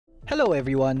Hello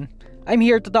everyone, I'm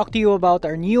here to talk to you about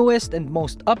our newest and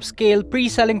most upscale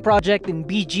pre-selling project in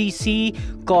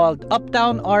BGC called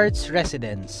Uptown Arts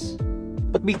Residence.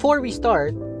 But before we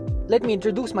start, let me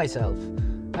introduce myself.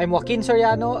 I'm Joaquin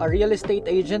Soriano, a real estate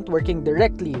agent working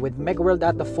directly with Megaworld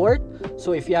at the Fort,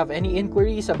 so if you have any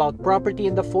inquiries about property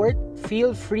in the Fort,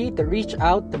 feel free to reach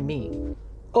out to me.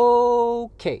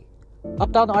 Okay,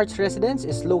 Uptown Arts Residence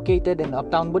is located in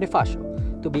Uptown Bonifacio.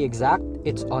 To be exact,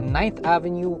 it's on 9th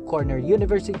Avenue, corner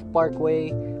University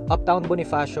Parkway, Uptown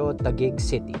Bonifacio, Taguig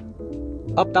City.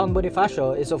 Uptown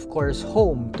Bonifacio is of course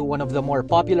home to one of the more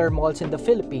popular malls in the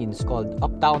Philippines called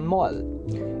Uptown Mall.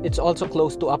 It's also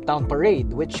close to Uptown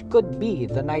Parade, which could be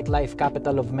the nightlife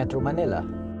capital of Metro Manila.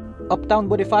 Uptown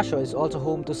Bonifacio is also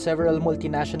home to several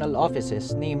multinational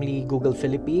offices, namely Google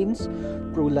Philippines,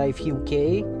 PruLife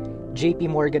UK, JP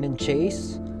Morgan &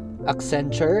 Chase,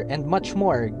 Accenture, and much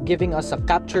more, giving us a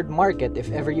captured market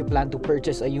if ever you plan to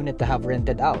purchase a unit to have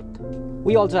rented out.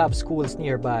 We also have schools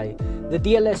nearby. The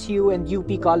DLSU and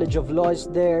UP College of Law is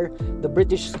there, the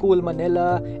British School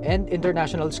Manila, and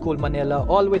International School Manila,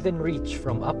 all within reach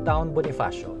from Uptown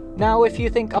Bonifacio. Now, if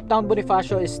you think Uptown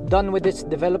Bonifacio is done with its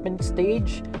development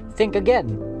stage, think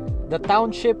again. The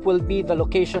township will be the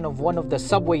location of one of the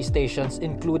subway stations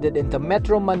included in the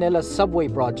Metro Manila subway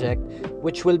project,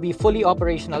 which will be fully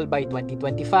operational by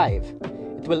 2025.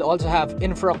 It will also have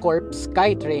InfraCorp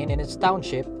SkyTrain in its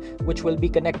township, which will be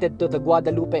connected to the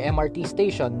Guadalupe MRT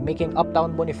station, making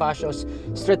Uptown Bonifacio's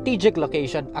strategic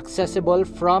location accessible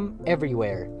from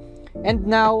everywhere. And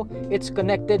now, it's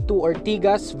connected to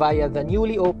Ortigas via the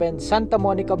newly opened Santa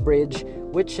Monica Bridge,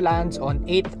 which lands on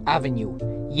 8th Avenue.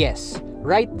 Yes,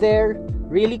 right there,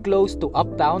 really close to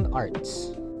Uptown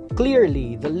Arts.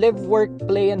 Clearly, the live, work,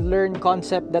 play, and learn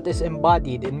concept that is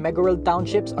embodied in Megaworld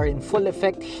townships are in full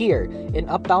effect here in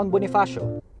Uptown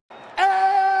Bonifacio.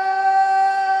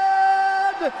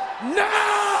 And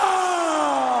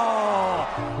now!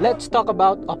 Let's talk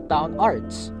about Uptown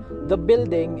Arts. The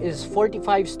building is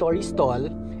 45 stories tall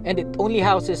and it only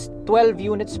houses 12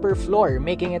 units per floor,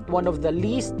 making it one of the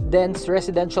least dense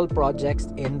residential projects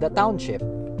in the township.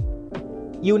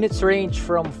 Units range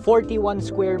from 41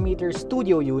 square meter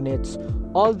studio units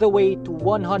all the way to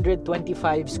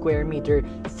 125 square meter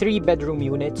 3-bedroom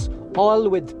units, all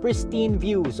with pristine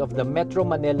views of the Metro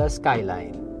Manila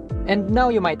skyline. And now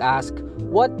you might ask,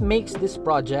 what makes this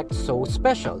project so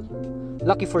special?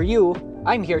 Lucky for you,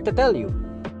 I'm here to tell you.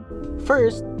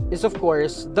 First is of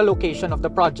course the location of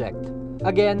the project.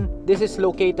 Again, this is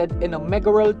located in a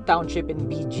Megaworld township in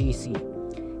BGC.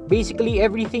 Basically,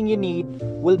 everything you need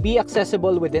will be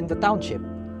accessible within the township.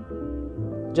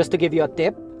 Just to give you a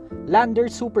tip,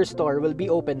 Lander's Superstore will be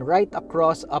open right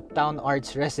across Uptown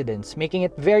Arts Residence, making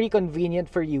it very convenient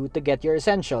for you to get your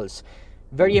essentials.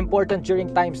 Very important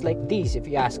during times like these, if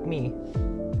you ask me.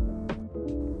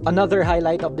 Another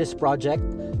highlight of this project,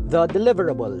 the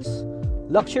deliverables.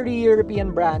 Luxury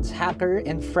European brands Hacker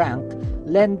and Frank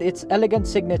lend its elegant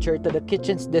signature to the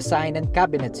kitchen's design and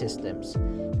cabinet systems.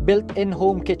 Built-in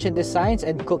home kitchen designs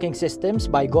and cooking systems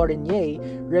by Gorinier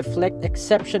reflect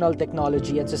exceptional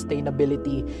technology and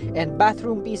sustainability, and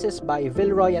bathroom pieces by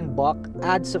Villeroy & Boch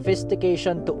add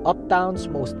sophistication to Uptown's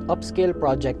most upscale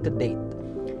project to date.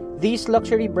 These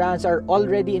luxury brands are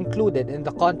already included in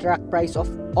the contract price of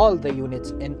all the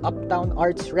units in Uptown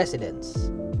Arts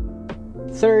Residence.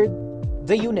 Third,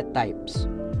 the unit types,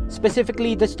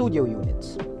 specifically the studio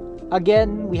units.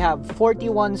 Again, we have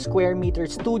 41 square meter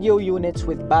studio units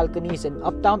with balconies in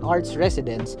Uptown Arts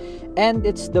Residence, and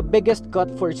it's the biggest cut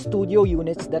for studio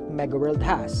units that Megaworld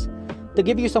has. To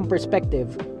give you some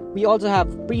perspective, we also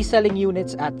have pre-selling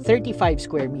units at 35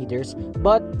 square meters,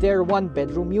 but they're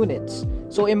 1-bedroom units.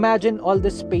 So imagine all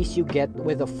the space you get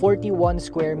with a 41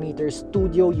 square meter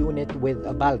studio unit with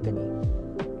a balcony.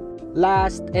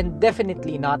 Last and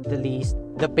definitely not the least,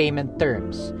 the payment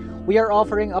terms. We are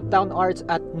offering Uptown Arts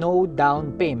at no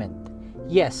down payment.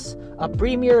 Yes, a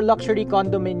premier luxury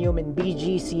condominium in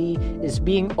BGC is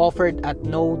being offered at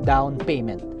no down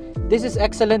payment. This is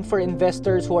excellent for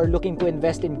investors who are looking to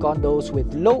invest in condos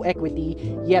with low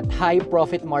equity yet high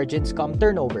profit margins come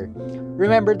turnover.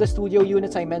 Remember the studio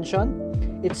units I mentioned?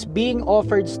 It's being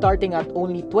offered starting at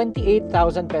only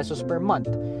 28,000 pesos per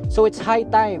month. So it's high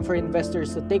time for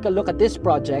investors to take a look at this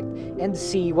project and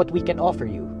see what we can offer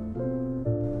you.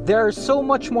 There are so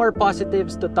much more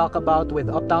positives to talk about with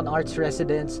Uptown Arts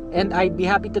Residence, and I'd be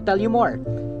happy to tell you more.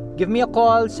 Give me a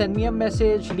call, send me a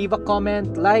message, leave a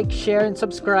comment, like, share, and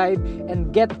subscribe,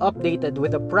 and get updated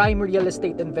with the prime real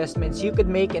estate investments you could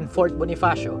make in Fort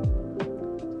Bonifacio.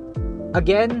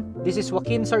 Again, this is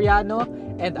Joaquin Soriano,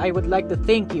 and I would like to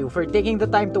thank you for taking the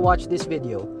time to watch this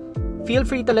video. Feel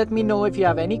free to let me know if you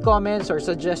have any comments or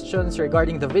suggestions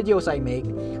regarding the videos I make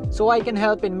so I can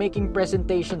help in making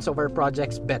presentations of our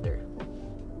projects better.